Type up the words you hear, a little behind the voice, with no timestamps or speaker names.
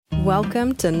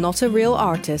Welcome to Not a Real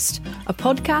Artist, a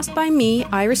podcast by me,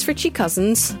 Iris Ritchie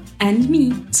Cousins, and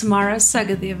me, Tamara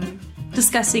Sagadevan,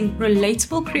 discussing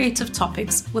relatable creative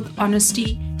topics with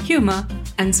honesty, humor,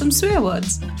 and some swear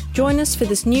words. Join us for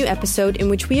this new episode in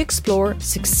which we explore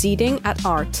succeeding at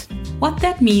art, what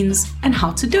that means, and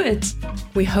how to do it.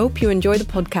 We hope you enjoy the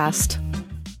podcast.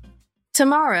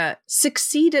 Tamara,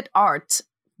 succeed at art.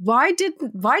 Why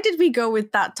did we go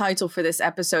with that title for this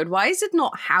episode? Why is it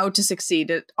not how to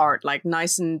succeed at art, like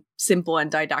nice and simple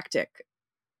and didactic?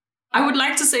 I would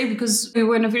like to say because we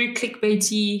were in a very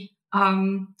clickbaity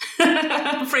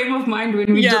frame of mind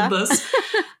when we did this.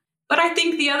 But I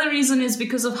think the other reason is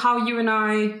because of how you and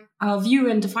I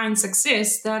view and define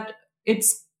success, that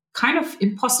it's kind of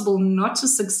impossible not to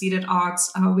succeed at art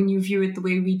when you view it the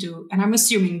way we do. And I'm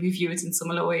assuming we view it in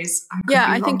similar ways.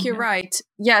 I think you're right.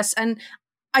 Yes, and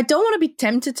I don't want to be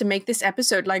tempted to make this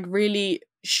episode like really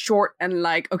short and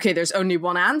like, okay, there's only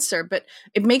one answer, but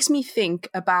it makes me think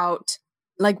about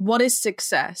like, what is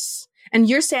success? And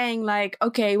you're saying like,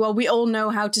 okay, well, we all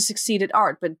know how to succeed at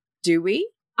art, but do we?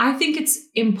 I think it's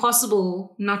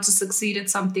impossible not to succeed at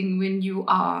something when you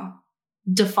are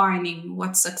defining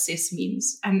what success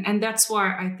means. And that's why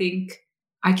I think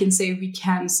I can say we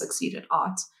can succeed at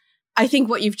art. I think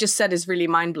what you've just said is really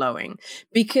mind-blowing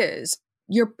because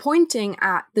you're pointing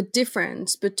at the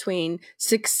difference between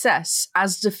success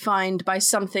as defined by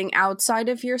something outside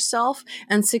of yourself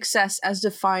and success as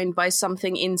defined by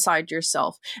something inside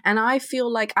yourself. And I feel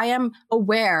like I am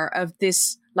aware of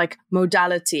this like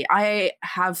modality. I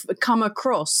have come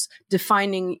across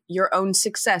defining your own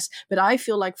success, but I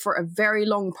feel like for a very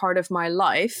long part of my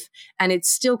life, and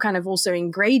it's still kind of also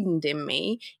ingrained in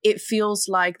me, it feels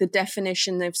like the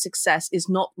definition of success is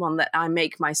not one that I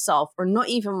make myself, or not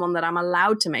even one that I'm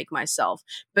allowed to make myself.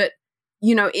 But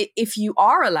you know, if you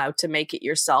are allowed to make it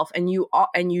yourself and you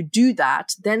do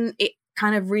that, then it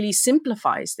kind of really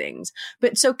simplifies things.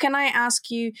 But so can I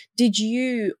ask you, did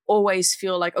you always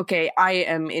feel like, okay, I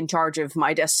am in charge of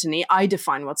my destiny, I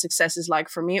define what success is like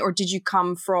for me? Or did you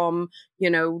come from, you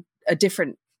know, a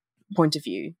different point of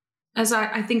view? As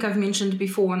I think I've mentioned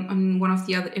before on one of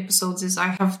the other episodes, is I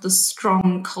have this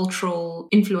strong cultural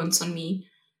influence on me.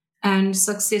 And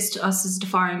success to us is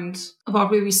defined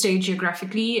about where we stay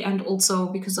geographically and also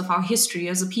because of our history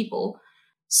as a people.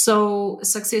 So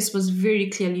success was very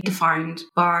clearly defined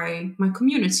by my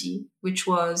community, which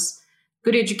was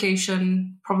good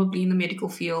education, probably in the medical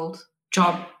field,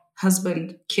 job,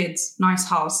 husband, kids, nice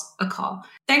house, a car.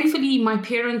 Thankfully, my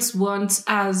parents weren't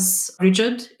as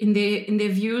rigid in their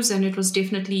views, and it was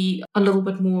definitely a little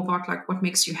bit more about like what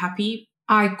makes you happy.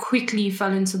 I quickly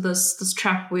fell into this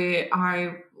trap where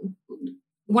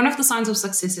one of the signs of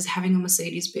success is having a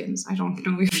Mercedes-Benz. I don't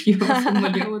know if you are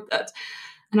familiar with that.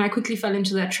 And I quickly fell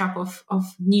into that trap of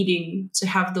needing to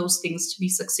have those things to be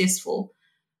successful.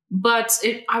 But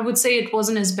I would say it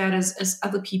wasn't as bad as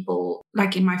other people,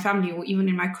 like in my family or even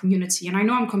in my community. And I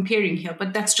know I'm comparing here,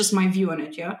 but that's just my view on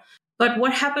it, yeah? But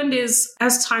what happened is,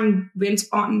 as time went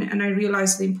on and I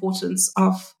realized the importance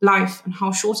of life and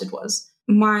how short it was,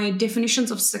 my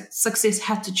definitions of success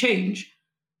had to change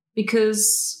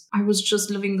because I was just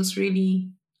living this really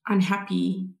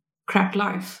unhappy, crap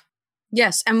life.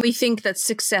 Yes, and we think that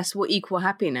success will equal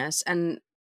happiness, and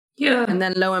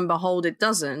then lo and behold, it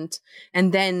doesn't.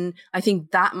 And then I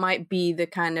think that might be the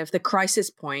kind of the crisis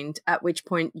point at which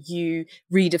point you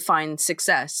redefine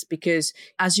success, because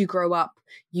as you grow up,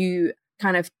 you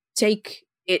kind of take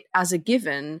it as a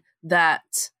given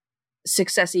that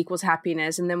success equals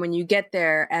happiness. And then when you get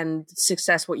there and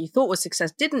success, what you thought was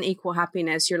success, didn't equal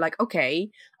happiness, you're like,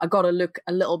 okay, I got to look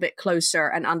a little bit closer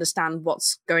and understand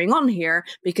what's going on here,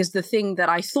 because the thing that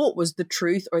I thought was the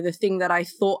truth, or the thing that I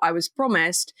thought I was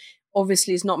promised,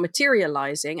 obviously is not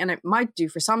materializing. And it might do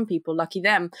for some people, lucky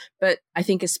them. But I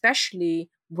think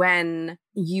especially when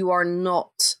you are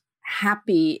not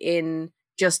happy in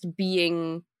just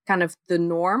being kind of the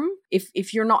norm,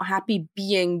 if you're not happy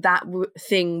being that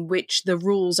thing which the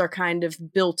rules are kind of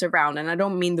built around, and I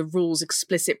don't mean the rules,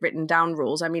 explicit written down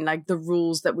rules, I mean like the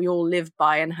rules that we all live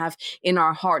by and have in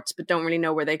our hearts but don't really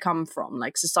know where they come from,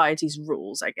 like society's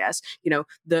rules, I guess, you know,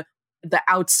 the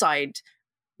outside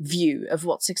view of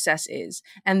what success is.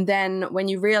 And then when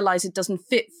you realize it doesn't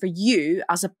fit for you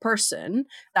as a person,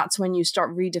 that's when you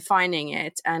start redefining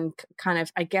it and kind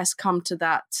of, I guess, come to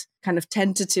that kind of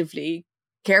tentatively,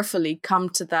 carefully come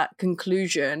to that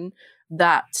conclusion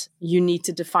that you need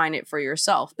to define it for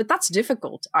yourself. But that's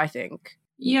difficult, I think.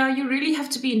 Yeah, you really have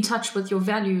to be in touch with your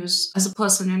values as a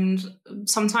person. And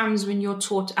sometimes when you're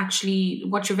taught actually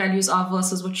what your values are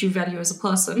versus what you value as a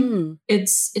person,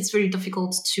 it's very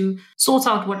difficult to sort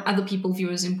out what other people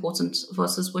view as important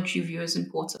versus what you view as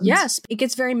important. Yes, it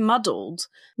gets very muddled.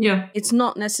 Yeah. It's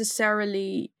not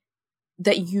necessarily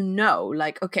that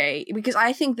like, okay, because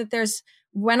I think that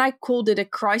when I called it a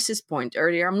crisis point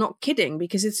earlier, I'm not kidding,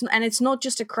 because it's not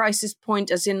just a crisis point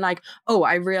as in like, oh,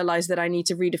 I realized that I need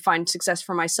to redefine success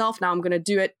for myself. Now I'm going to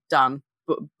do it. Done.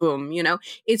 Boom.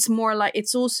 It's more like,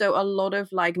 it's also a lot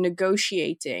of like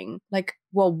negotiating, like,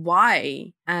 well,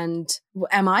 why? And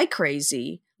am I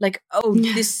crazy? Like, oh,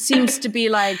 this seems to be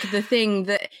like the thing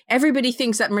that everybody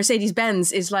thinks that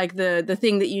Mercedes-Benz is like the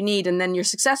thing that you need and then you're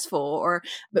successful.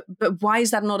 But why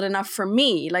is that not enough for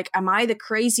me? Like, am I the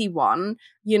crazy one?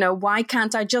 Why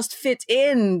can't I just fit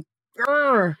in?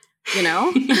 For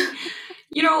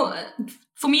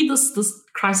me, this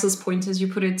crisis point, as you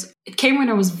put it, it came when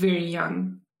I was very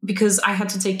young because I had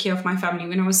to take care of my family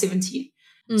when I was 17.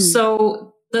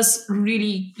 So this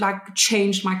really like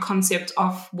changed my concept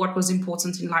of what was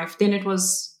important in life. Then it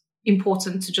was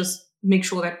important to just make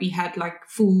sure that we had like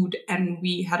food and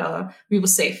we were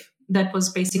safe. That was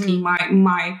basically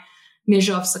my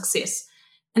measure of success.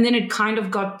 And then it kind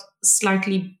of got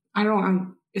slightly, I don't know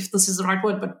if this is the right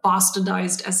word, but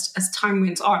bastardized as time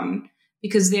went on,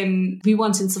 because then we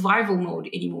weren't in survival mode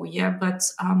anymore. Yeah. But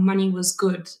money was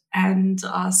good. And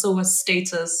so was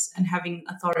status and having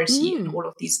authority and all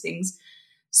of these things.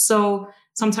 So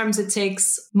sometimes it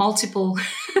takes multiple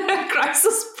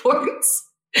crisis points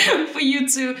for you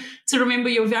to remember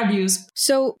your values.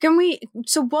 So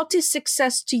what is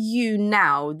success to you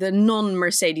now, the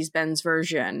non-Mercedes-Benz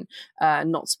version,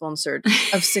 not sponsored,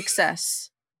 of success?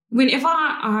 Whenever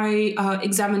I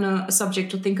examine a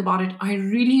subject or think about it, I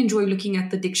really enjoy looking at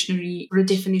the dictionary or a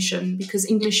definition, because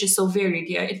English is so varied.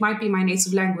 Yeah, it might be my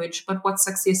native language, but what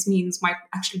success means might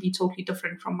actually be totally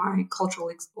different from my cultural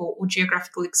or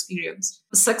geographical experience.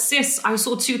 Success, I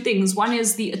saw two things. One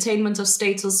is the attainment of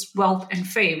status, wealth, and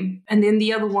fame. And then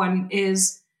the other one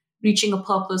is reaching a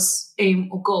purpose, aim,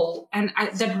 or goal. And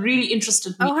that really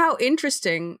interested me. Oh, how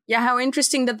interesting. Yeah, how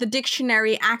interesting that the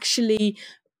dictionary actually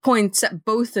points at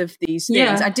both of these things.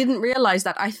 Yeah. I didn't realize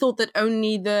that. I thought that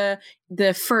only the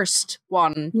first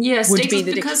one would be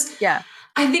the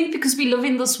I think because we live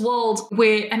in this world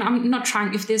where, and I'm not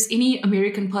trying, if there's any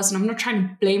American person, I'm not trying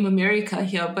to blame America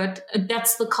here, but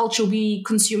that's the culture we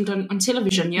consumed on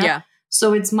television. Yeah.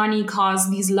 So it's money, cars,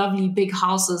 these lovely big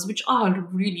houses, which are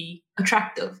really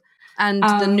attractive. And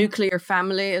the nuclear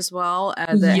family as well,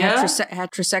 the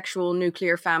heterosexual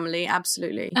nuclear family,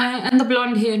 absolutely. And the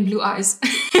blonde hair and blue eyes.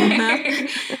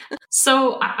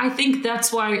 So I think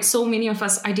that's why so many of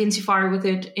us identify with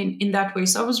it in that way.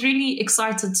 So I was really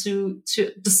excited to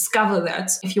discover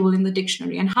that, if you will, in the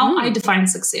dictionary. And how I define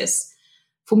success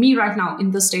for me right now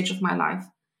in this stage of my life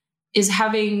is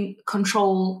having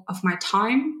control of my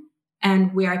time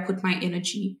and where I put my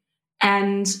energy.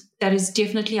 And that is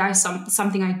definitely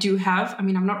something I do have. I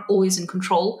mean, I'm not always in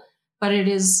control, but it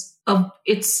is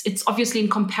it's obviously in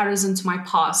comparison to my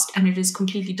past, and it is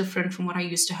completely different from what I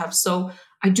used to have. So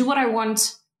I do what I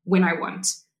want when I want.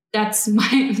 That's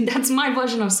my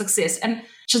version of success. And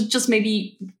just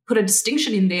maybe put a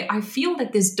distinction in there. I feel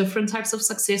that there's different types of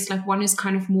success. Like one is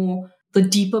kind of more the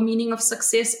deeper meaning of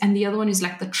success, and the other one is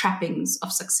like the trappings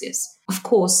of success. Of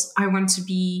course, I want to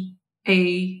be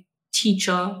a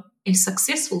teacher, a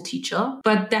successful teacher,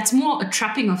 but that's more a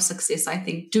trapping of success. I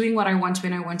think doing what I want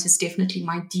when I want is definitely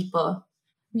my deeper.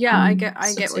 I get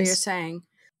what you're saying.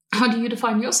 How do you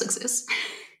define your success?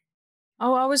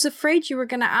 Oh, I was afraid you were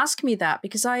going to ask me that,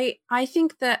 because I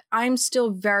think that I'm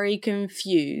still very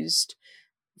confused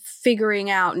figuring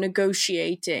out,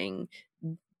 negotiating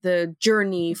the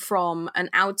journey from an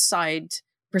outside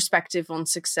perspective on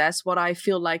success, what I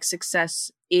feel like success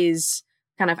is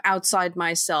kind of outside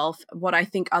myself, what I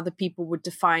think other people would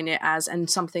define it as, and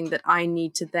something that I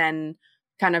need to then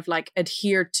kind of like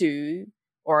adhere to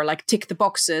or like tick the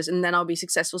boxes and then I'll be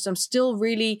successful. So I'm still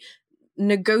really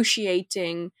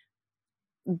negotiating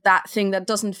that thing that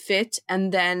doesn't fit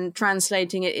and then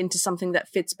translating it into something that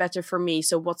fits better for me.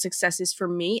 So what success is for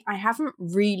me, I haven't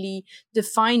really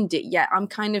defined it yet. I'm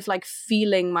kind of like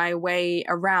feeling my way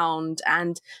around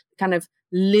and kind of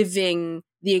living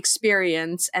the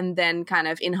experience, and then kind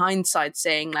of in hindsight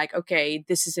saying like, okay,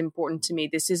 this is important to me,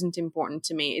 this isn't important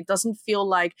to me. It doesn't feel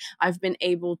like I've been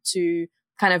able to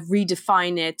kind of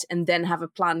redefine it and then have a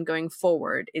plan going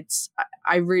forward.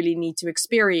 I really need to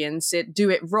experience it,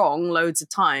 do it wrong loads of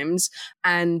times,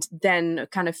 and then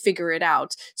kind of figure it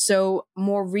out. So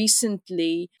more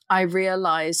recently, I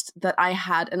realized that I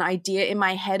had an idea in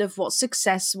my head of what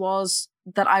success was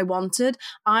that I wanted.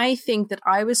 I think that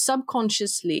I was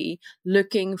subconsciously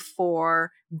looking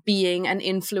for being an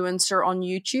influencer on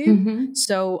YouTube. Mm-hmm.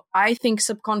 So I think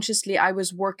subconsciously I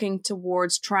was working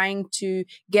towards trying to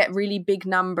get really big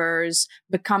numbers,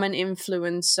 become an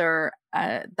influencer,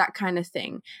 that kind of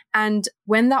thing. And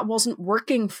when that wasn't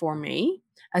working for me,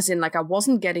 as in like I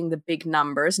wasn't getting the big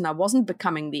numbers and I wasn't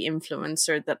becoming the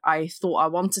influencer that I thought I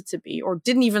wanted to be, or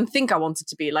didn't even think I wanted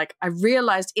to be. Like I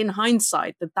realized in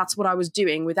hindsight that that's what I was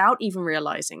doing without even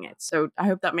realizing it. So I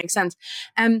hope that makes sense.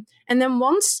 And then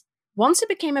once it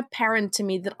became apparent to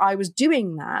me that I was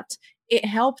doing that, it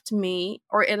helped me,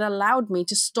 or it allowed me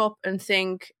to stop and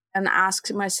think and ask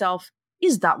myself,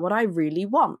 is that what I really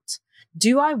want?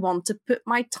 Do I want to put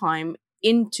my time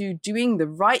into doing the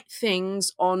right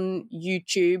things on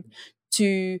YouTube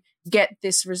to get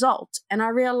this result? And I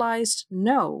realized,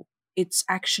 no, it's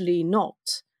actually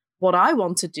not. What I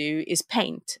want to do is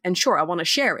paint. And sure, I want to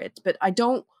share it, but I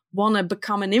don't want to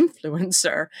become an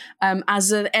influencer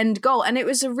as an end goal. And it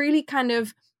was a really kind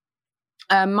of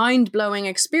mind-blowing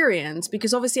experience,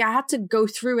 because obviously I had to go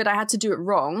through it. I had to do it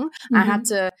wrong. Mm-hmm. I had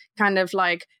to kind of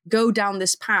like go down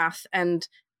this path and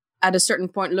at a certain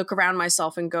point look around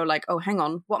myself and go like, oh, hang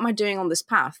on, what am I doing on this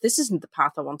path? This isn't the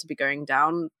path I want to be going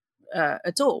down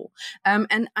at all.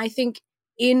 And I think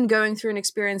in going through an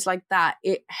experience like that,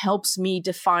 it helps me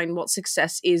define what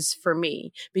success is for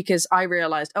me, because I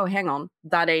realized, oh, hang on,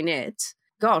 that ain't it.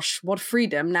 Gosh, what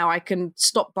freedom. Now I can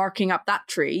stop barking up that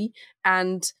tree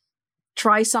and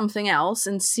try something else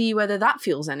and see whether that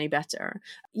feels any better.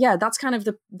 Yeah, that's kind of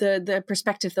the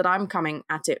perspective that I'm coming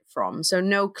at it from. So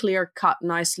no clear cut,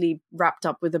 nicely wrapped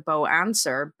up with a bow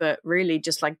answer, but really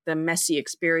just like the messy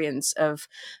experience of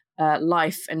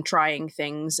life and trying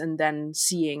things and then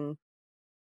seeing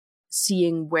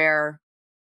where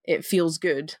it feels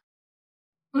good.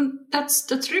 Well,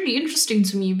 that's really interesting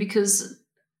to me, because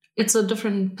it's a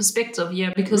different perspective,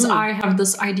 because I have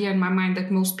this idea in my mind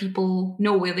that most people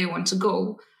know where they want to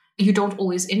go. You don't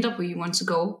always end up where you want to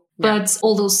go, but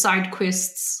all those side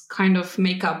quests kind of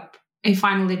make up a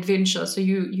final adventure. So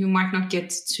you might not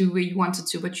get to where you wanted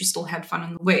to, but you still had fun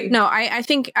on the way. No, I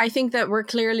think that we're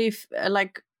clearly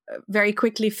very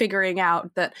quickly figuring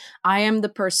out that I am the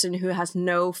person who has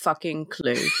no fucking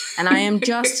clue. And I am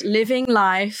just living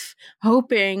life,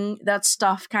 hoping that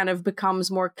stuff kind of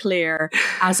becomes more clear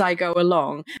as I go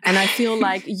along. And I feel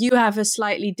like you have a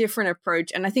slightly different approach.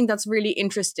 And I think that's really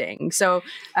interesting. So,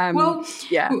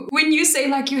 when you say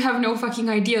like you have no fucking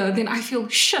idea, then I feel,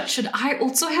 shit, should I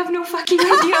also have no fucking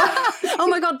idea? Oh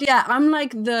my God, yeah. I'm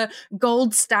like the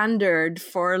gold standard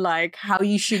for like how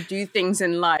you should do things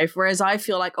in life. Whereas I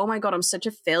feel like, oh my God, I'm such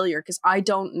a failure because I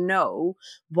don't know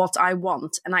what I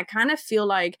want. And I kind of feel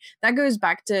like that goes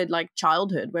back to like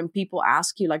childhood, when people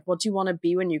ask you like, what do you want to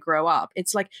be when you grow up?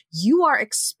 It's like you are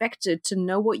expected to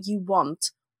know what you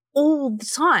want all the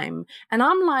time. And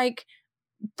I'm like,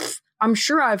 I'm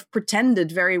sure I've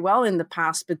pretended very well in the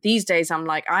past, but these days I'm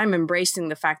like, I'm embracing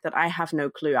the fact that I have no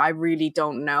clue. I really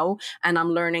don't know. And I'm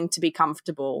learning to be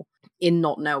comfortable in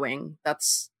not knowing.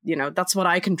 That's what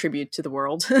I contribute to the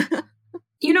world.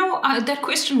 That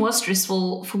question was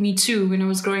stressful for me too when I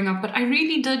was growing up, but I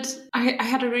really did. I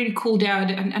had a really cool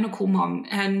dad and a cool mom,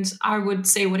 and I would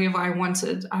say whatever I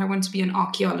wanted. I want to be an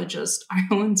archaeologist. I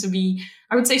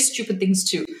would say stupid things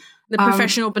too. The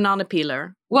professional banana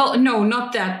peeler. Well, no,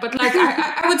 not that. But like,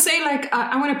 I would say like,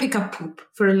 I want to pick up poop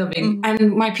for a living.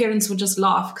 And my parents would just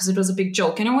laugh because it was a big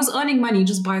joke. And I was earning money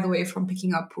just, by the way, from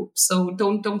picking up poop. So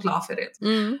don't laugh at it.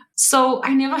 So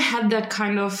I never had that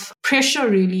kind of pressure,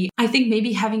 really. I think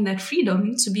maybe having that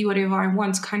freedom to be whatever I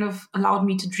want kind of allowed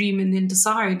me to dream and then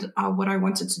decide what I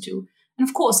wanted to do. And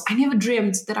of course, I never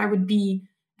dreamed that I would be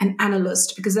an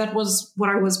analyst, because that was what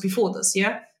I was before this,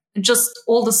 yeah? Just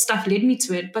all the stuff led me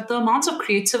to it. But the amount of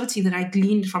creativity that I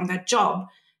gleaned from that job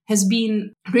has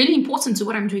been really important to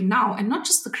what I'm doing now. And not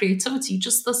just the creativity,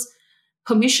 just this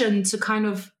permission to kind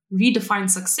of redefine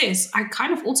success. I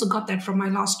kind of also got that from my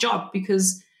last job,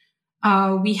 because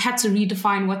we had to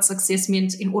redefine what success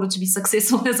meant in order to be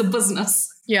successful as a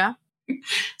business. Yeah.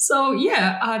 So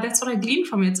that's what I gleaned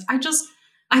from it.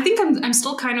 I think I'm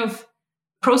still kind of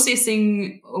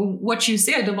processing what you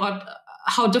said about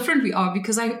how different we are,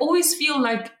 because I always feel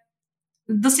like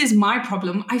this is my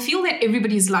problem. I feel that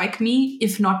everybody is like me,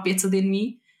 if not better than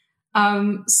me.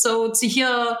 So to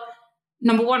hear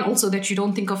number one, also that you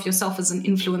don't think of yourself as an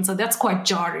influencer. That's quite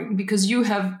jarring because you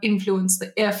have influenced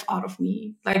the F out of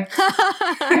me. Like,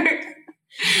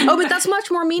 oh, but that's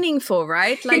much more meaningful,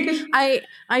 right? Like,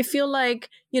 I feel like,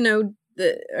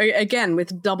 again,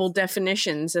 with double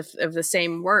definitions of the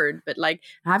same word, but like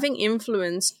having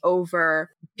influence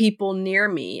over people near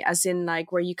me, as in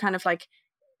like where you kind of like,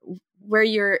 where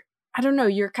you're, I don't know,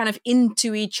 you're kind of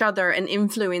into each other and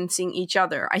influencing each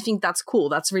other. I think that's cool.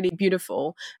 That's really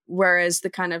beautiful. Whereas the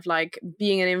kind of like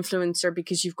being an influencer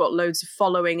because you've got loads of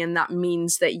following and that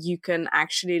means that you can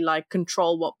actually like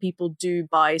control what people do,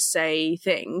 buy, say,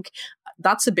 think,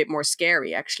 that's a bit more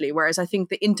scary actually. Whereas I think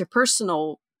the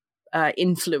interpersonal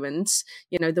influence,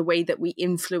 the way that we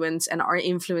influence and are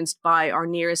influenced by our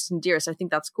nearest and dearest, I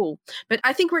think that's cool. But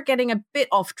I think we're getting a bit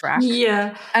off track.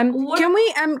 Yeah.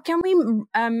 Can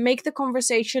we make the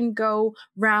conversation go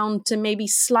round to maybe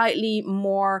slightly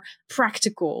more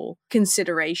practical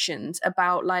considerations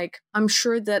about, like, I'm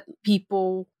sure that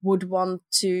people would want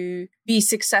to be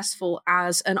successful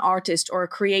as an artist or a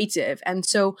creative. And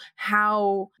so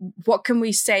what can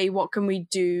we say, what can we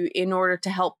do in order to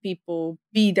help people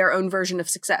be their own version of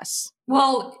success?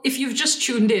 Well, if you've just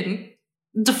tuned in,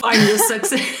 define your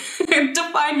success.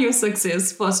 Define your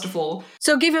success, first of all.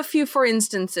 So give a few for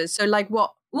instances. So like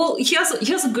what? Well,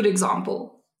 here's a good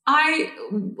example. I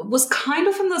was kind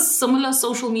of in the similar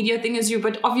social media thing as you,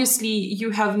 but obviously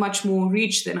you have much more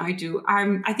reach than I do.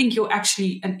 I think you're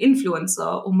actually an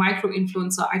influencer or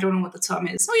micro-influencer. I don't know what the term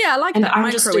is. Oh yeah, I like that,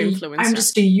 micro-influencer. I'm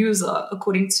just a user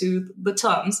according to the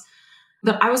terms.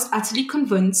 But I was utterly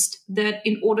convinced that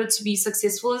in order to be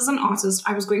successful as an artist,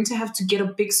 I was going to have to get a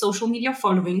big social media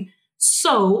following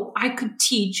so I could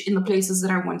teach in the places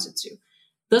that I wanted to.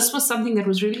 This was something that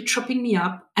was really tripping me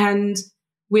up. And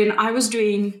when I was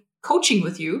doing coaching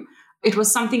with you, it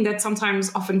was something that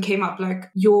sometimes often came up, like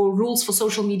your rules for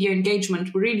social media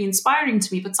engagement were really inspiring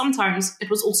to me, but sometimes it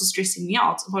was also stressing me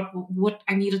out about what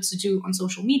I needed to do on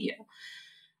social media.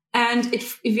 And it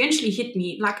eventually hit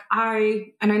me, like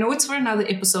I know it's for another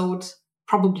episode,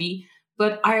 probably,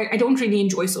 but I don't really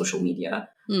enjoy social media.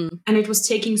 And it was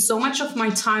taking so much of my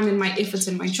time and my efforts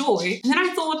and my joy. And then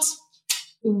I thought,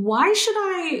 why should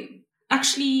I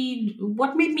actually,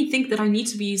 what made me think that I need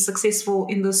to be successful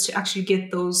in this to actually get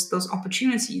those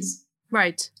opportunities?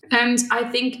 Right. And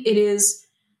I think it is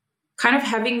kind of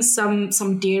having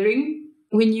some daring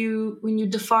when you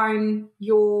define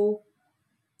your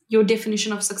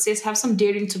definition of success. Have some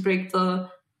daring to break the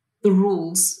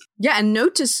rules. Yeah, and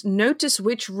notice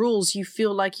which rules you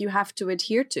feel like you have to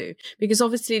adhere to. Because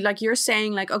obviously, like you're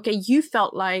saying, like, okay, you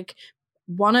felt like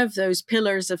one of those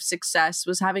pillars of success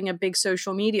was having a big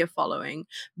social media following,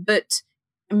 but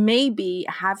maybe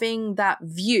having that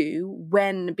view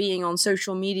when being on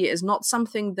social media is not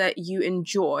something that you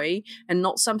enjoy and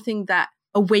not something that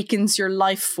awakens your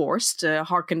life force, to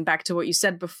harken back to what you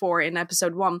said before in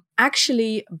episode 1.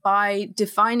 Actually, by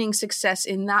defining success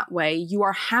in that way, you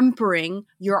are hampering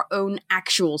your own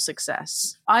actual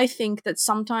success. I think that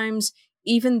sometimes,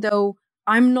 even though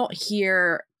I'm not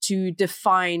here to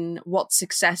define what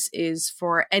success is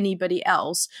for anybody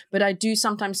else, but I do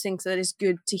sometimes think that it's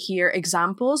good to hear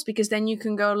examples, because then you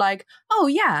can go like, oh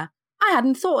yeah, I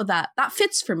hadn't thought of that. That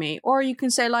fits for me. Or you can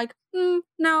say like,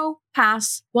 no,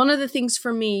 pass. One of the things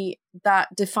for me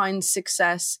that defines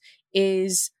success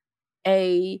is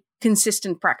a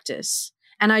consistent practice.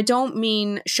 And I don't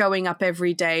mean showing up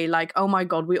every day like, oh my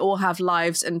God, we all have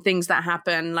lives and things that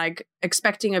happen. Like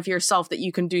expecting of yourself that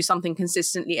you can do something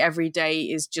consistently every day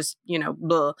is just,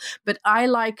 blah. But I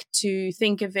like to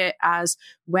think of it as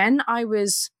when I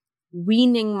was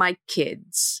weaning my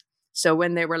kids. So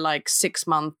when they were like 6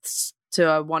 months to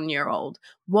a 1-year-old,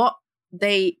 what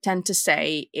they tend to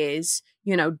say is,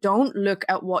 don't look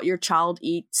at what your child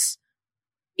eats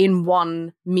in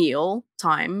one meal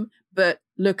time, but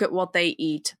look at what they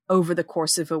eat over the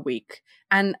course of a week.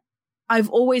 And I've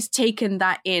always taken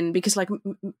that in because like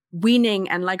weaning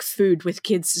and like food with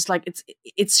kids is like,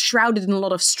 it's shrouded in a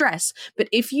lot of stress. But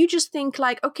if you just think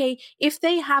like, okay, if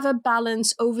they have a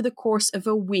balance over the course of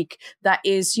a week, that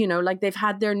is, like they've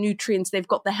had their nutrients, they've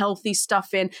got the healthy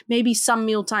stuff in, maybe some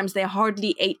meal times they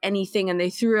hardly ate anything and they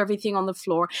threw everything on the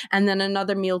floor. And then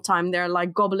another meal time, they're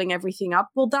like gobbling everything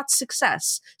up. Well, that's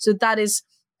success. So that is,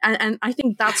 and I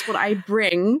think that's what I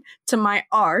bring to my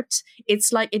art.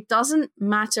 It's like, it doesn't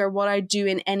matter what I do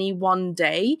in any one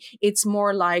day. It's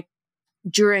more like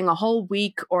during a whole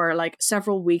week or like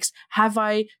several weeks, have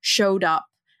I showed up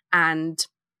and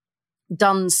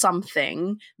done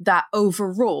something that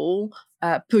overall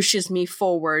pushes me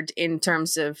forward in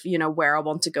terms of, where I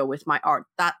want to go with my art.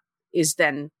 is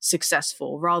then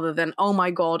successful, rather than, oh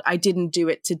my God, I didn't do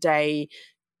it today.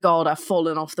 God, I've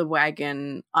fallen off the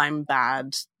wagon. I'm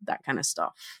bad. That kind of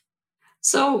stuff.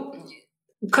 So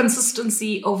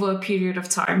consistency over a period of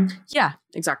time. Yeah,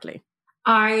 exactly.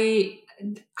 I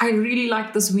really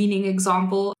like this weaning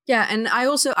example. Yeah, and I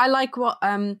like what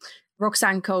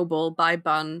Roxanne Coble by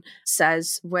Bun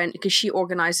says, because she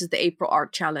organizes the April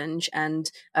Art Challenge,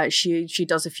 and she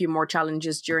does a few more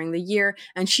challenges during the year,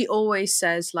 and she always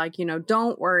says, like,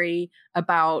 don't worry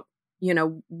about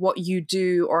what you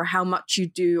do or how much you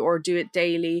do or do it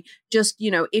daily. Just,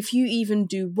 if you even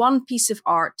do one piece of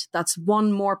art, that's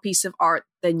one more piece of art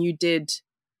than you did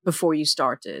before you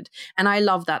started. And I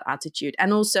love that attitude.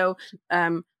 And also,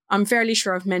 I'm fairly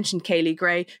sure I've mentioned Kaylee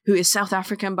Gray, who is South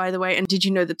African, by the way. And did you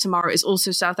know that Tamara is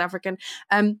also South African?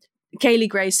 Kaylee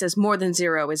Gray says more than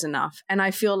zero is enough. And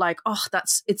I feel like,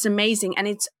 it's amazing. And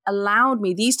it's allowed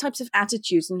me, these types of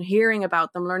attitudes and hearing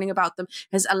about them, learning about them,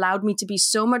 has allowed me to be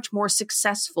so much more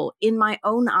successful in my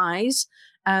own eyes,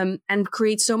 and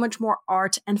create so much more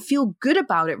art and feel good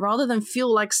about it, rather than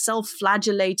feel like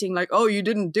self-flagellating, like, oh, you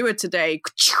didn't do it today.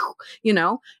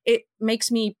 It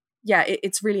makes me,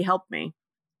 it's really helped me.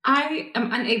 I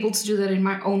am unable to do that in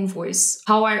my own voice.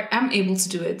 How I am able to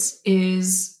do it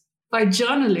is by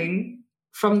journaling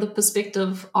from the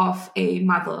perspective of a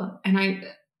mother. And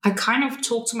I kind of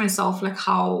talk to myself like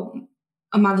how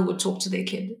a mother would talk to their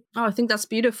kid. Oh, I think that's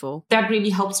beautiful. That really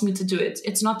helps me to do it.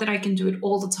 It's not that I can do it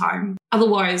all the time.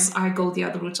 Otherwise, I go the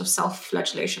other route of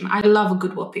self-flagellation. I love a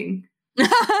good whooping.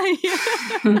 Another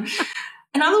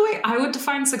way I would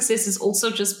define success is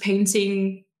also just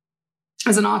painting.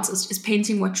 As an artist, is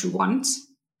painting what you want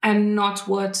and not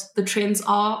what the trends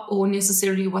are, or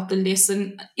necessarily what the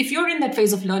lesson. If you're in that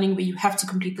phase of learning where you have to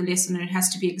complete the lesson and it has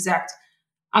to be exact,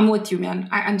 I'm with you, man.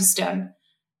 I understand.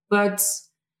 But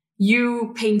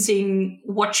you painting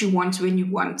what you want when you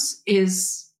want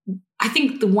is, I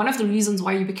think, one of the reasons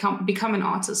why you become an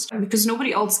artist, because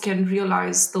nobody else can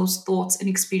realize those thoughts and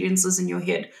experiences in your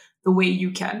head the way you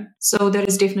can. So that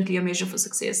is definitely a measure for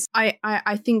success.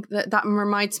 I think that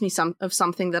reminds me of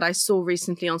something that I saw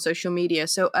recently on social media.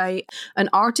 So an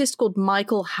artist called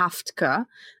Michael Haftke,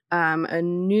 a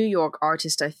New York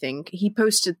artist, I think, he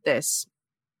posted this.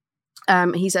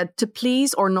 He said, to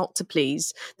please or not to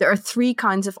please, there are 3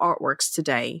 kinds of artworks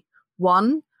today.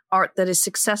 1, art that is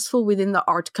successful within the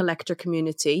art collector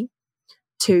community.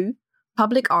 2,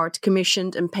 public art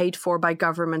commissioned and paid for by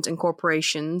government and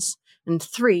corporations. And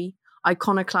 3,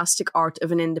 iconoclastic art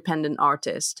of an independent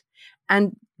artist.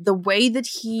 And the way that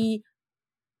he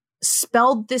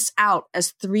spelled this out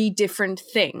as 3 different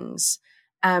things,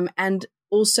 and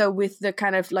also with the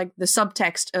kind of like the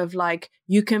subtext of like,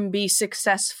 you can be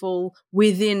successful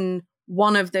within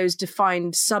one of those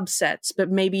defined subsets, but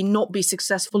maybe not be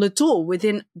successful at all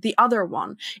within the other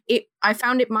one. I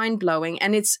found it mind-blowing.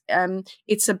 And it's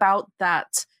about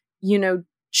that,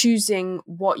 choosing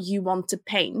what you want to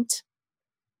paint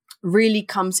really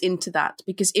comes into that.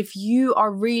 Because if you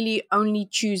are really only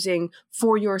choosing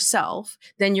for yourself,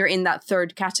 then you're in that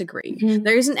 3rd category. Mm-hmm.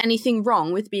 There isn't anything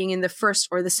wrong with being in the 1st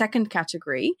or the 2nd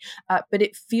category, but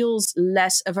it feels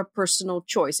less of a personal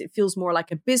choice. It feels more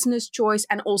like a business choice,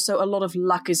 and also a lot of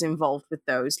luck is involved with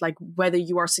those, like whether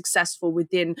you are successful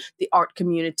within the art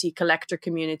community, collector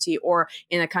community, or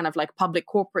in a kind of like public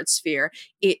corporate sphere.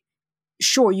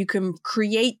 Sure, you can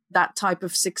create that type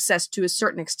of success to a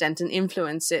certain extent and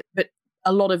influence it, but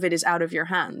a lot of it is out of your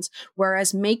hands.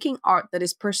 Whereas making art that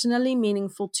is personally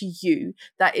meaningful to you,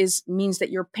 means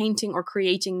that you're painting or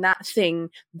creating that thing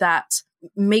that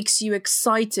makes you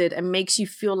excited and makes you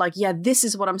feel like, yeah, this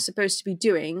is what I'm supposed to be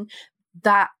doing,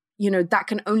 that, that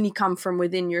can only come from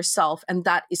within yourself. And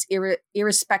that is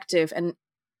irrespective and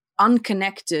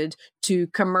unconnected to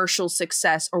commercial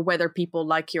success or whether people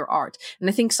like your art. And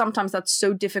I think sometimes that's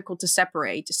so difficult to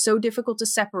separate,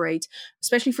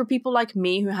 especially for people like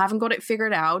me who haven't got it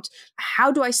figured out.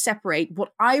 How do I separate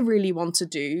what I really want to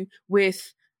do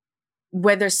with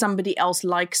whether somebody else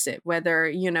likes it,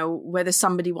 whether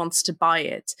somebody wants to buy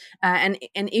it? And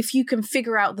if you can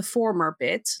figure out the former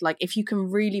bit, like if you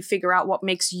can really figure out what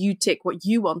makes you tick, what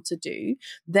you want to do,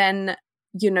 then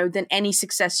any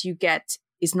success you get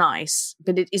is nice,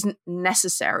 but it isn't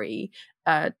necessary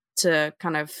to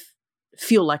kind of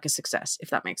feel like a success,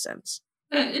 if that makes sense.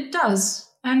 It does.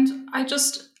 And I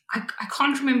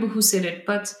can't remember who said it,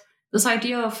 but this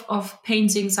idea of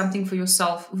painting something for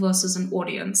yourself versus an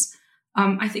audience.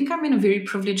 I think I'm in a very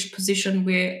privileged position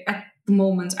where at the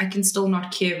moment I can still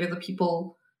not care whether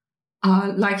people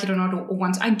like it or not, or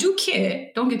want. I do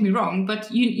care, don't get me wrong,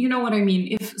 but you know what I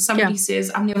mean. If somebody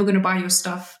says, I'm never going to buy your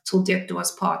stuff till death do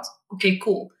us part, okay,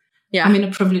 cool. Yeah. I'm in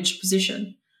a privileged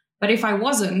position. But if I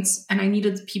wasn't, and I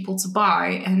needed people to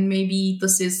buy, and maybe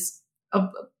this is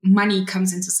money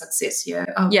comes into success here.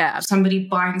 Somebody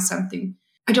buying something.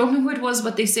 I don't know who it was,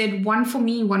 but they said one for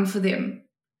me, one for them.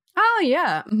 Oh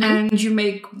yeah. Mm-hmm. And you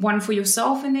make one for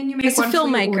yourself, and then you make one for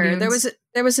your audience.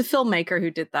 There was a filmmaker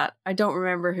who did that. I don't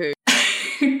remember who.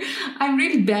 I'm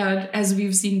really bad, as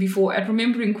we've seen before, at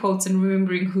remembering quotes and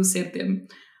remembering who said them.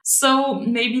 So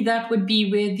maybe that would be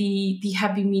where the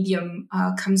happy medium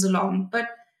comes along. But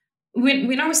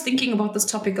when I was thinking about this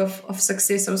topic of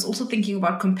success, I was also thinking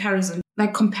about comparison.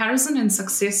 Like comparison and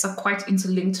success are quite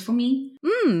interlinked for me.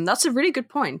 That's a really good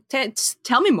point.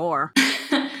 Tell me more.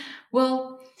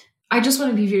 Well, I just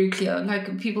want to be very clear.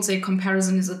 Like people say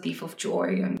comparison is a thief of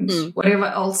joy and whatever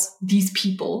else these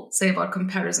people say about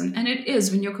comparison. And it is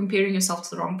when you're comparing yourself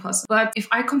to the wrong person. But if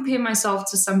I compare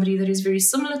myself to somebody that is very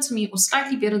similar to me or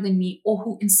slightly better than me or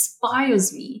who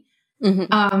inspires me,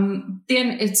 then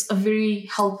it's a very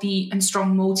healthy and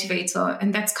strong motivator.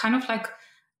 And that's kind of like,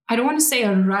 I don't want to say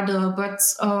a rudder, but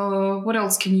what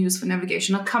else can you use for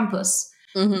navigation? A compass.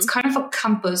 It's kind of a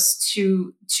compass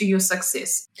to your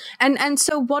success. And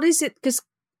so what is it? Because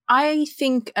I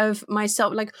think of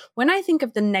myself, like when I think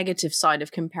of the negative side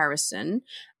of comparison,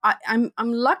 I'm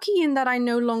lucky in that I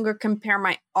no longer compare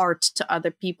my art to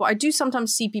other people. I do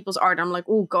sometimes see people's art. I'm like,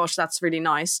 oh gosh, that's really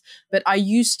nice. But I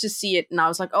used to see it and I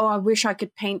was like, oh, I wish I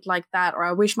could paint like that, or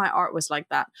I wish my art was like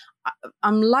that.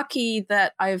 I'm lucky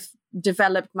that I've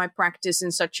developed my practice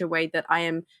in such a way that I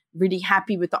am really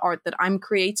happy with the art that I'm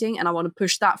creating, and I want to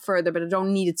push that further, but I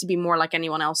don't need it to be more like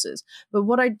anyone else's. But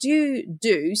what I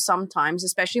do sometimes,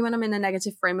 especially when I'm in a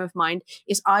negative frame of mind,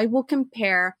 is I will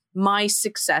compare my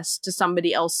success to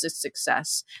somebody else's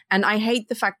success. And I hate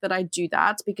the fact that I do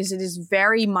that because it is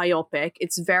very myopic.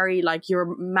 It's very like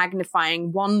you're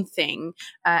magnifying one thing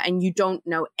and you don't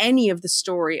know any of the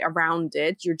story around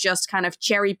it. You're just kind of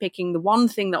cherry picking the one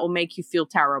thing that will make you feel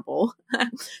terrible.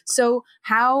 So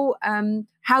how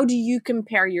do you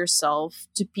compare yourself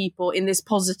to people in this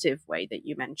positive way that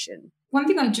you mentioned? One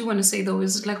thing I do want to say, though,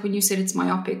 is like when you said it's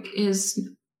myopic, is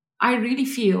I really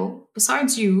feel,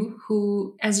 besides you,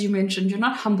 who, as you mentioned, you're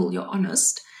not humble, you're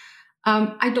honest.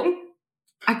 I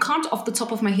can't off the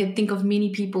top of my head think of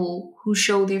many people who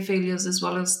show their failures as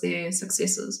well as their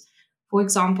successes. For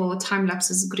example, a time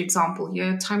lapse is a good example.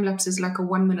 Yeah, time lapse is like a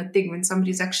 1 minute thing when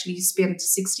somebody's actually spent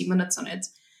 60 minutes on it.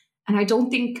 And I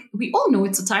don't think we all know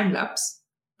it's a time lapse,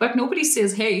 but nobody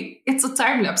says, hey, it's a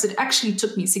time lapse. It actually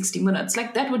took me 60 minutes.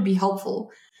 Like that would be helpful.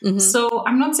 So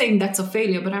I'm not saying that's a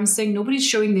failure, but I'm saying nobody's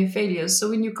showing their failures. So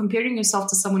when you're comparing yourself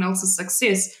to someone else's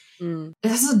success,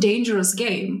 this is a dangerous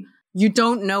game. You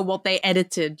don't know what they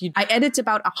edited. I edit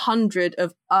about 100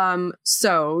 of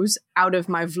so's out of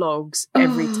my vlogs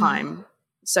every time.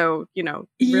 So,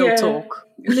 real talk.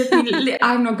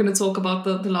 I'm not going to talk about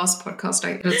the last podcast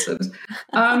I edited.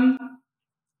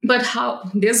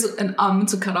 But there's an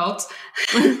to cut out.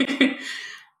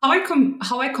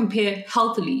 How I compare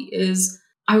healthily is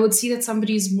I would see that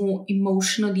somebody is more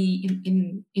emotionally,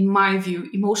 in my view,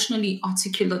 emotionally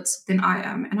articulate than I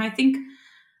am. And I think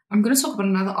I'm going to talk about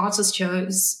another artist here,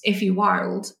 is Effie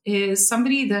Wild, is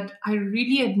somebody that I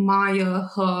really admire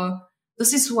her.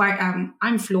 This is who I am.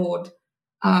 I'm flawed.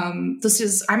 I'm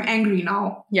angry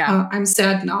now. Yeah. I'm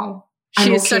sad now.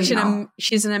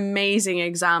 She's an amazing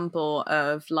example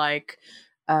of like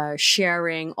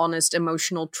sharing honest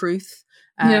emotional truth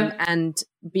and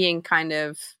being kind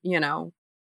of,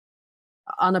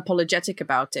 unapologetic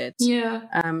about it. Yeah.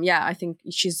 I think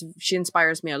she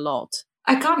inspires me a lot.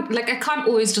 I can't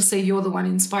always just say you're the one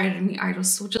inspiring me,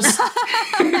 Iris. So just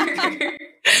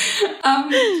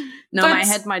my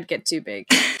head might get too big.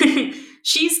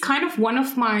 She's kind of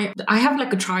I have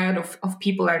like a triad of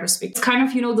people I respect. It's kind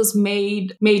of, this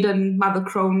maiden, mother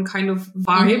crone kind of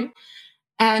vibe.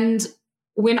 And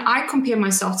when I compare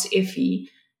myself to Effie,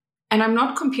 and I'm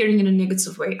not comparing in a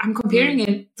negative way, I'm comparing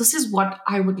in, this is what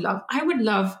I would love. I would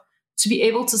love to be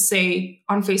able to say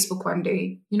on Facebook one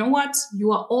day, you know what?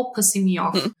 You are all pissing me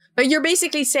off. But you're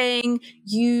basically saying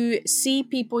you see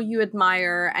people you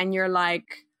admire and you're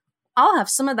like, I'll have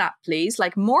some of that, please.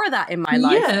 Like more of that in my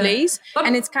life, please.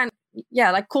 And it's kind of,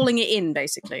 like calling it in,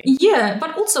 basically. Yeah,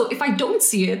 but also if I don't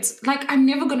see it, like I'm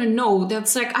never going to know.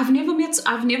 That's like, I've never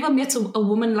met a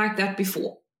woman like that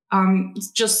before. It's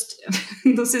just,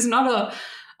 this is not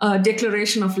a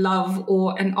declaration of love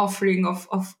or an offering of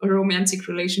a romantic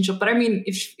relationship. But I mean,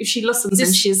 if she listens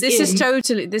and she's this is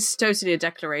totally a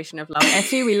declaration of love.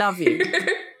 Effie, we love you.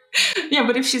 Yeah,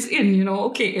 but if she's in,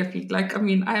 okay, Effie, like, I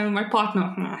mean, I am my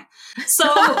partner. So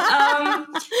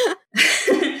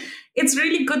it's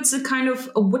really good to kind of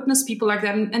witness people like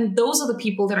that. And those are the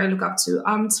people that I look up to.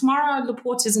 Tamara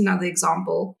Laporte is another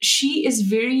example. She is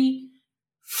very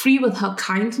free with her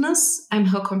kindness and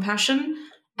her compassion.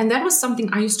 And that was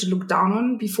something I used to look down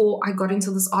on before I got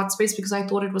into this art space, because I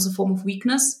thought it was a form of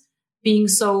weakness, being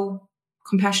so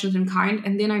compassionate and kind.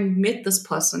 And then I met this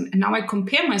person, and now I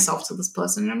compare myself to this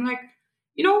person, and I'm like,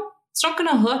 it's not going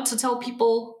to hurt to tell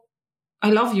people, I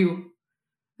love you.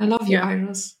 I love you,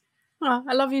 Iris. Oh,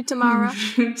 I love you, Tamara.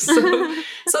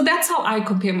 so that's how I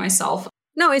compare myself.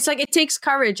 No, it's like it takes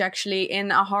courage, actually,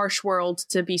 in a harsh world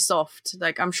to be soft.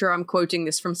 Like, I'm sure I'm quoting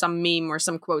this from some meme or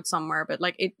some quote somewhere, but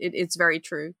like it's very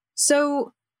true.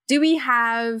 So do we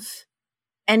have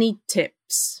any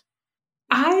tips?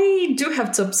 I do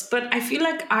have tips, but I feel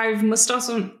like I've missed out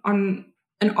on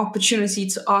an opportunity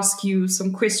to ask you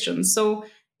some questions. So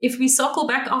if we circle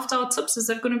back after our tips, is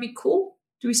that going to be cool?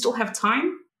 Do we still have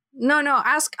time? No.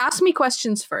 Ask me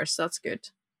questions first. That's good.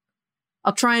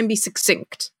 I'll try and be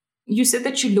succinct. You said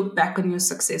that you look back on your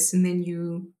success and then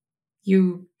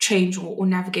you change or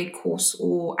navigate course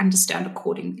or understand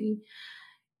accordingly.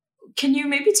 Can you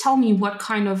maybe tell me what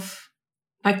kind of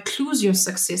clues your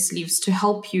success leaves to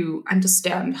help you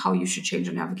understand how you should change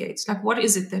or navigate? Like, what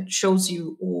is it that shows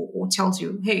you or tells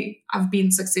you, hey, I've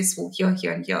been successful here,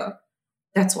 here, and here.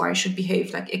 That's why I should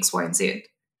behave like X, Y, and Z.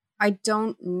 I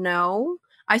don't know.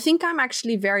 I think I'm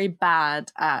actually very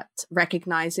bad at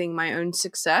recognizing my own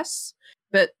success.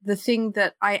 But the thing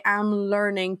that I am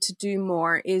learning to do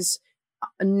more is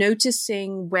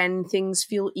noticing when things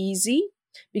feel easy,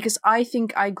 because I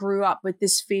think I grew up with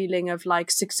this feeling of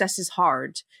like success is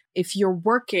hard. If you're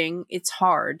working, it's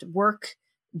hard. Work,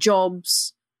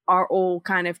 jobs are all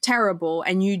kind of terrible,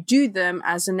 and you do them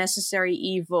as a necessary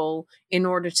evil in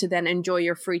order to then enjoy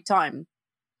your free time.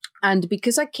 And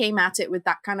because I came at it with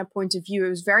that kind of point of view, it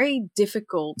was very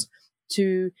difficult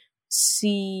to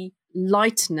see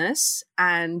lightness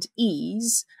and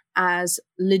ease as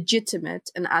legitimate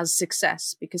and as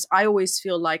success, because I always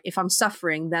feel like if I'm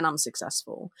suffering, then I'm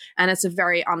successful. And it's a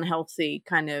very unhealthy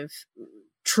kind of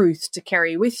truth to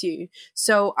carry with you.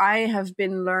 So I have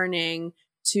been learning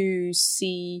to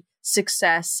see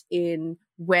success in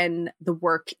when the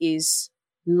work is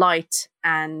light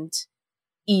and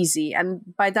easy. And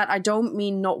by that, I don't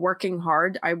mean not working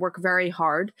hard. I work very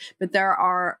hard, but there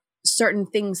are certain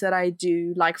things that I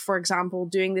do, like, for example,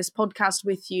 doing this podcast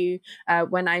with you,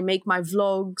 when I make my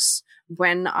vlogs,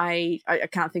 when I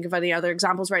can't think of any other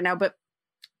examples right now, but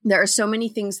there are so many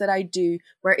things that I do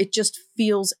where it just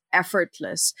feels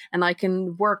effortless, and I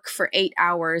can work for 8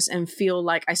 hours and feel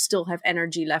like I still have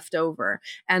energy left over.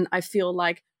 And I feel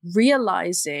like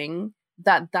realizing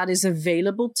that is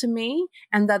available to me,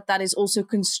 and that is also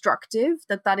constructive,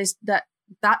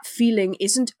 that feeling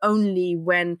isn't only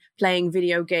when playing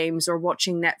video games or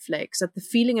watching Netflix, that the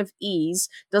feeling of ease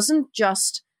doesn't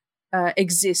just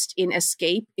exist in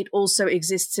escape. It also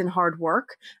exists in hard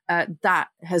work. That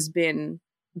has been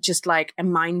just like a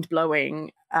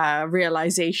mind-blowing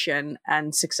realization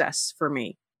and success for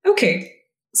me. Okay.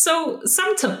 So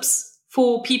some tips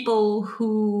for people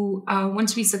who want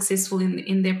to be successful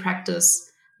in their practice.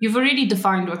 You've already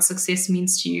defined what success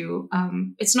means to you.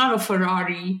 It's not a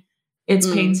Ferrari. It's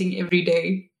painting every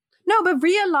day. No, but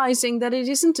realizing that it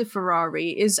isn't a Ferrari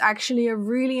is actually a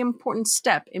really important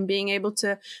step in being able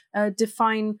to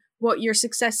define what your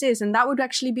success is. And that would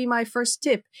actually be my first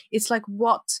tip. It's like,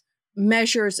 what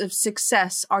measures of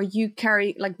success are you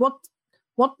carrying? Like,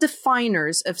 what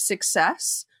definers of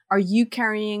success are you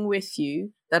carrying with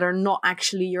you that are not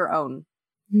actually your own?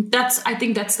 I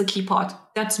think that's the key part.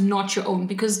 That's not your own,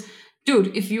 because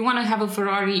dude, if you want to have a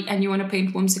Ferrari and you want to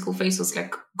paint whimsical faces,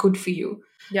 like, good for you.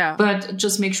 Yeah. But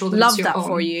just make sure that Love it's your that own.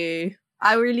 for you.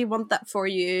 I really want that for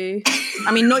you.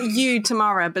 I mean, not you,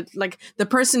 Tamara, but like the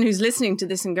person who's listening to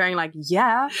this and going like,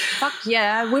 yeah, fuck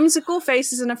yeah, whimsical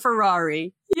faces in a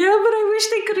Ferrari. Yeah, but I wish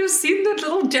they could have seen that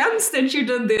little dance that you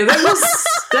did there.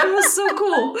 That was so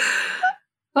cool.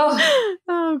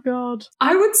 Oh God.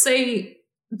 I would say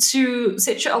to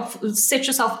set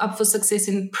yourself up for success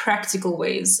in practical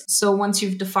ways. So once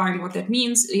you've defined what that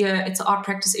means, it's an art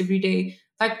practice every day.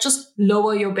 Like, just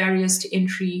lower your barriers to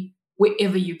entry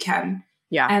wherever you can.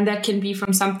 Yeah. And that can be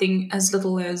from something as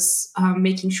little as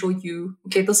making sure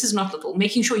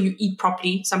making sure you eat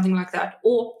properly, something like that,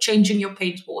 or changing your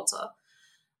paint water.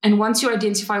 And once you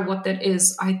identify what that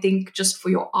is, I think just for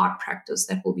your art practice,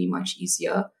 that will be much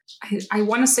easier. I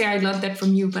want to say I learned that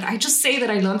from you, but I just say that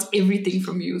I learned everything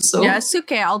from you. So yeah, it's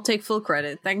okay. I'll take full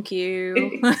credit. Thank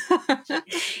you.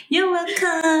 You're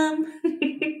welcome.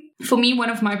 For me, one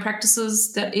of my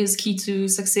practices that is key to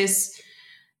success,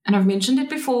 and I've mentioned it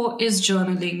before, is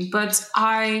journaling. But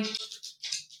I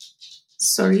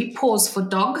pause for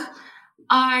dog.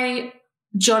 I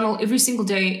journal every single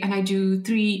day and I do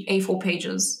 3 A4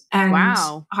 pages. And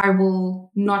wow. I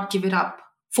will not give it up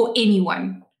for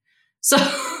anyone. So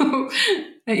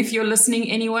if you're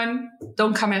listening, anyone,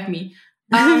 don't come at me.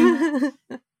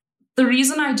 The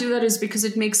reason I do that is because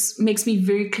it makes me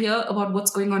very clear about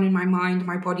what's going on in my mind,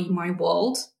 my body, my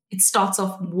world. It starts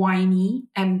off whiny,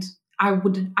 and I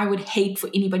would hate for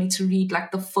anybody to read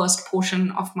like the first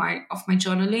portion of my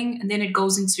journaling, and then it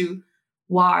goes into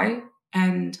why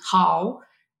and how,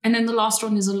 and then the last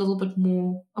one is a little bit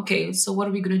more, okay, so what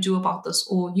are we going to do about this?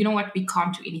 Or you know what, we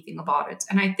can't do anything about it.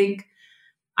 And I think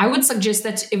I would suggest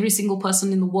that to every single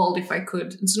person in the world, if I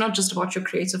could. It's not just about your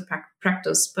creative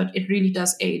practice, but it really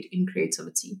does aid in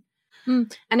creativity.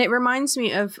 And it reminds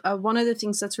me of one of the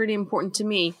things that's really important to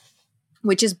me,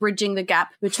 which is bridging the gap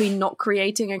between not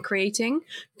creating and creating.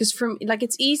 Because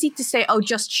it's easy to say, oh,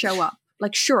 just show up.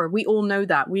 Like, sure, we all know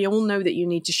that. We all know that you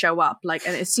need to show up. Like,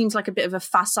 and it seems like a bit of a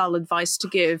facile advice to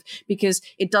give because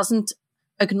it doesn't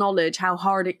acknowledge how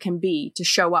hard it can be to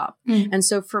show up. And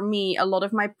so for me, a lot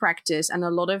of my practice and a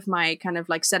lot of my kind of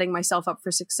like setting myself up for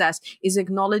success is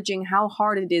acknowledging how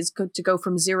hard it is to go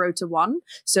from 0 to 1.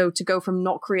 So to go from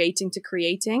not creating to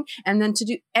creating, and then to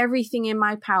do everything in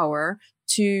my power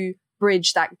to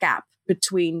bridge that gap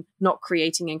between not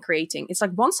creating and creating. It's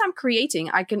like once I'm creating,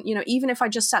 I can, even if I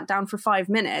just sat down for 5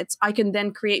 minutes, I can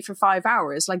then create for 5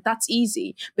 hours. Like that's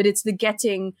easy, but it's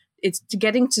getting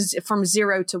from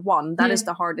 0 to 1. That is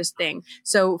the hardest thing.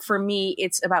 So for me,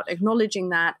 it's about acknowledging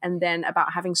that, and then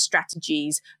about having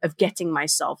strategies of getting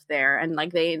myself there. And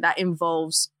like that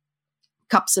involves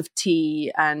cups of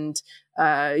tea and,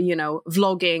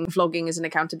 vlogging. Vlogging is an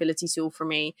accountability tool for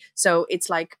me. So it's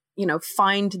like,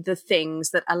 find the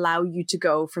things that allow you to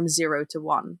go from 0 to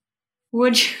 1.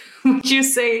 Would you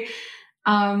say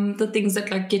the things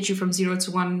that like get you from 0 to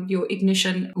 1, your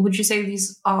ignition, would you say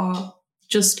these are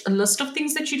just a list of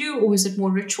things that you do, or is it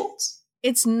more rituals?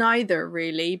 It's neither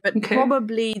really, but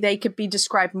probably they could be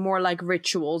described more like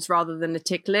rituals rather than a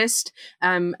tick list.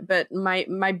 But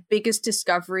my biggest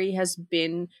discovery has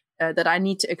been that I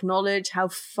need to acknowledge how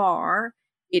far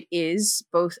it is,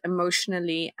 both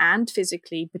emotionally and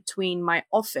physically, between my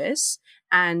office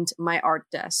and my art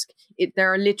desk.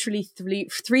 There are literally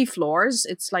three floors.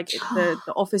 It's like the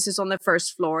office is on the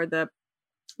first floor, the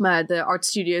art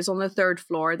studio is on the third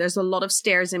floor. There's a lot of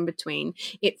stairs in between.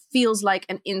 It feels like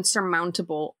an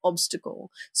insurmountable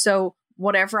obstacle. So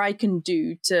whatever I can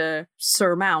do to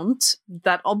surmount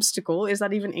that obstacle, is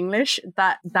that even English?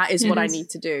 That is what I need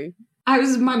to do.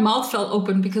 My mouth fell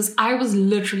open because I was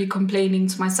literally complaining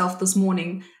to myself this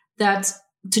morning that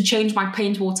to change my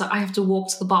paint water, I have to walk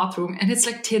to the bathroom, and it's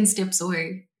like 10 steps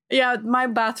away. Yeah, my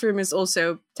bathroom is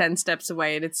also 10 steps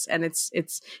away, and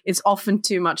it's often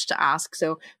too much to ask.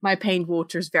 So my paint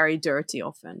water is very dirty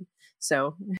often.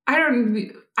 So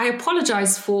I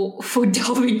apologize for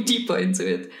delving deeper into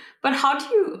it. But how do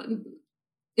you?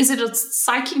 Is it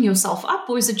psyching yourself up,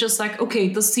 or is it just like, okay,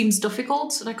 this seems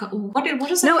difficult? Like, what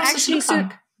does that no, process actually, look so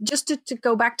like? Just to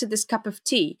go back to this cup of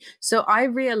tea. So I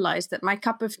realized that my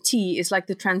cup of tea is like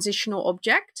the transitional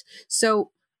object.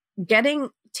 So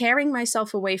tearing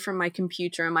myself away from my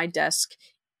computer and my desk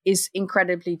is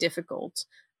incredibly difficult.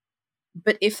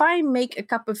 But if I make a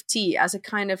cup of tea as a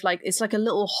kind of like, it's like a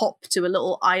little hop to a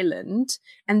little island,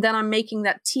 and then I'm making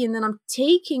that tea, and then I'm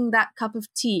taking that cup of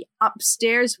tea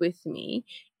upstairs with me,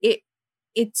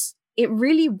 it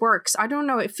really works. I don't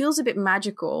know. It feels a bit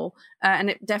magical, and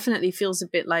it definitely feels a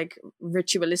bit like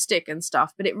ritualistic and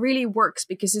stuff, but it really works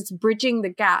because it's bridging the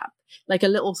gap, like a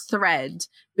little thread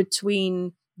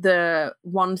between the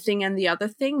one thing and the other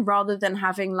thing, rather than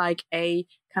having like a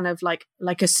kind of like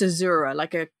a caesura,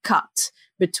 like a cut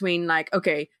between like,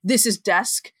 okay, this is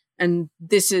desk and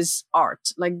this is art.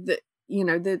 Like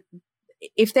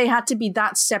if they had to be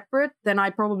that separate, then I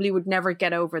probably would never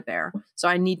get over there. So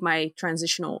I need my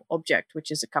transitional object,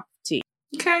 which is a cup of tea.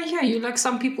 Okay, yeah, you like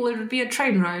some people, it would be a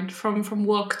train ride from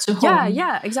work to home.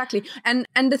 Yeah, exactly. And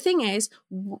the thing is,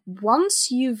 once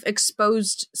you've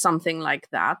exposed something like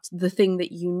that, the thing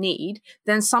that you need,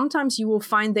 then sometimes you will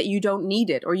find that you don't need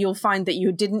it, or you'll find that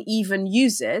you didn't even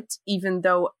use it, even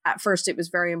though at first it was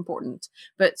very important.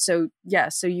 But so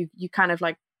you kind of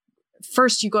like,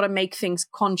 first you got to make things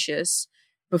conscious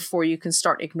before you can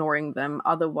start ignoring them.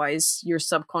 Otherwise, your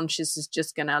subconscious is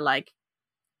just gonna like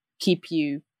keep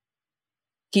you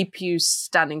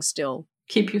standing still.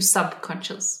 Keep you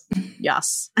subconscious.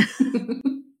 Yes.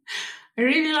 I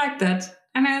really like that.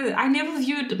 And I never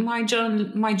viewed my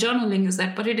journaling as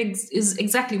that, but it is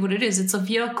exactly what it is. It's a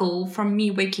vehicle from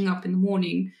me waking up in the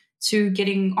morning to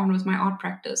getting on with my art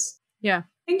practice. Yeah.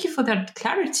 Thank you for that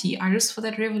clarity, Iris, for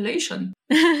that revelation.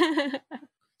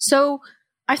 So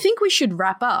I think we should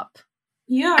wrap up.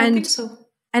 Yeah, I think so.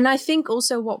 And I think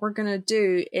also what we're going to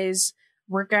do is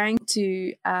we're going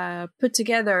to put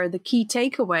together the key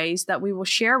takeaways that we will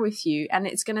share with you. And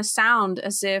it's going to sound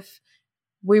as if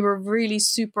we were really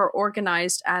super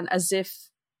organized and as if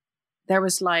there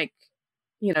was like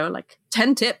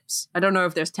 10 tips. I don't know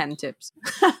if there's 10 tips.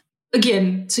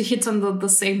 Again, to hit on the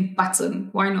same button.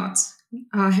 Why not?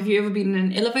 Have you ever been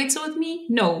in an elevator with me?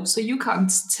 No. So you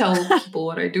can't tell people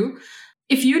what I do.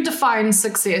 If you define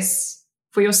success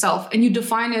for yourself and you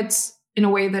define it in a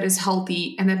way that is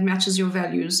healthy and that matches your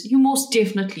values, you most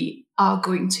definitely are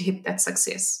going to hit that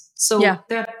success. So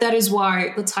that is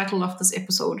why the title of this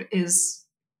episode is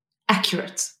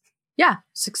accurate. Yeah.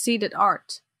 Succeed at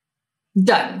art.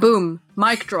 Done. Boom.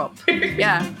 Mic drop.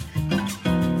 Yeah.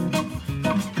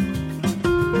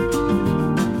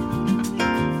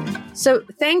 So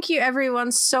thank you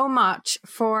everyone so much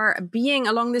for being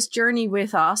along this journey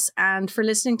with us and for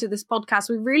listening to this podcast.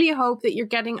 We really hope that you're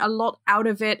getting a lot out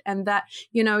of it and that,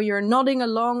 you're nodding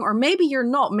along, or maybe you're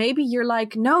not. Maybe you're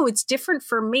like, no, it's different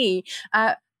for me.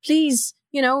 Please,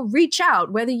 reach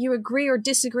out, whether you agree or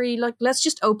disagree. Like, let's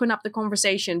just open up the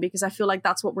conversation, because I feel like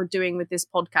that's what we're doing with this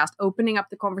podcast, opening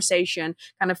up the conversation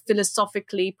kind of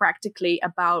philosophically, practically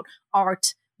about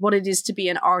art, what it is to be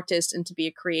an artist and to be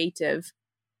a creative.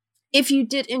 If you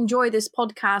did enjoy this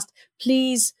podcast,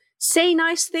 please say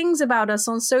nice things about us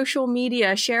on social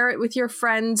media, share it with your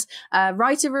friends,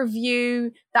 write a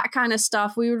review, that kind of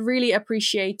stuff. We would really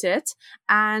appreciate it.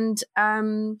 And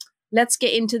let's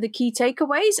get into the key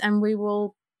takeaways, and we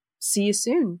will see you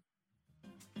soon.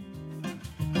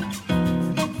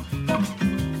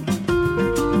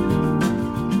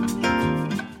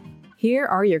 Here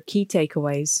are your key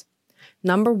takeaways.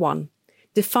 Number 1.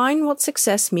 Define what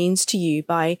success means to you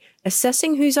by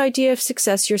assessing whose idea of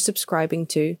success you're subscribing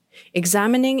to,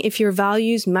 examining if your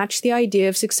values match the idea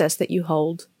of success that you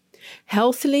hold,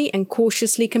 healthily and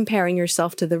cautiously comparing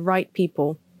yourself to the right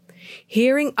people,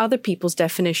 hearing other people's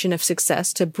definition of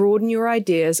success to broaden your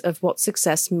ideas of what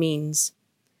success means.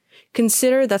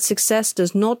 Consider that success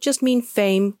does not just mean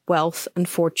fame, wealth, and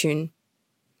fortune.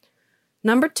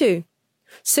 Number 2.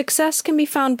 Success can be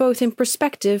found both in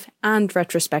perspective and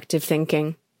retrospective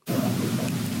thinking.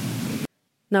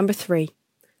 Number 3.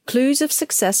 Clues of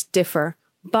success differ,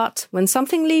 but when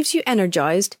something leaves you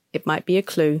energized, it might be a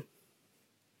clue.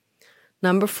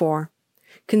 Number 4.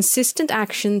 Consistent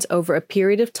actions over a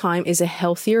period of time is a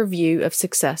healthier view of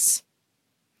success.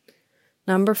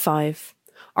 Number 5.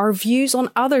 Our views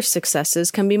on other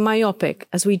successes can be myopic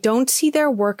as we don't see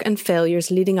their work and failures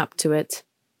leading up to it.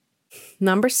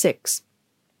 Number 6.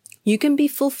 You can be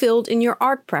fulfilled in your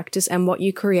art practice and what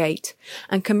you create,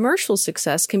 and commercial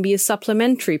success can be a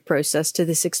supplementary process to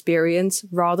this experience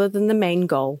rather than the main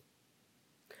goal.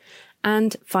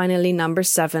 And finally, number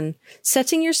 7,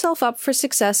 setting yourself up for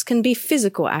success can be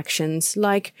physical actions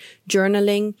like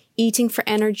journaling, eating for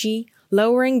energy,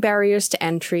 lowering barriers to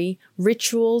entry,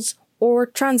 rituals, or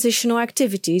transitional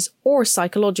activities, or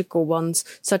psychological ones,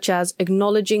 such as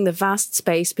acknowledging the vast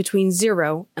space between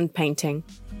zero and painting.